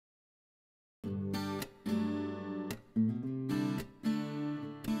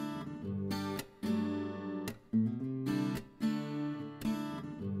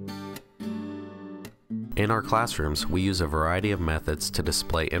In our classrooms, we use a variety of methods to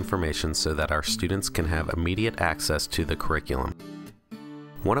display information so that our students can have immediate access to the curriculum.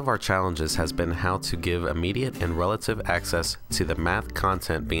 One of our challenges has been how to give immediate and relative access to the math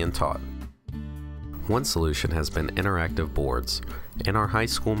content being taught. One solution has been interactive boards. In our high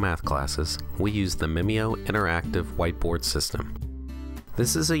school math classes, we use the Mimio interactive whiteboard system.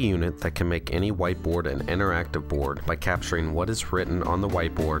 This is a unit that can make any whiteboard an interactive board by capturing what is written on the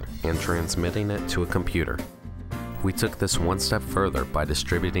whiteboard and transmitting it to a computer. We took this one step further by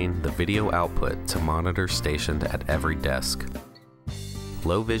distributing the video output to monitors stationed at every desk.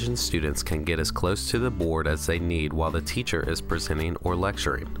 Low vision students can get as close to the board as they need while the teacher is presenting or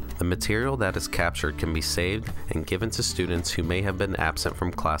lecturing. The material that is captured can be saved and given to students who may have been absent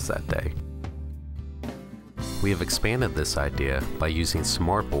from class that day. We have expanded this idea by using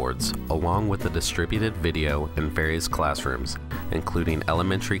SMART boards along with the distributed video in various classrooms, including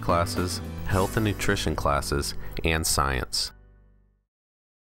elementary classes, health and nutrition classes, and science.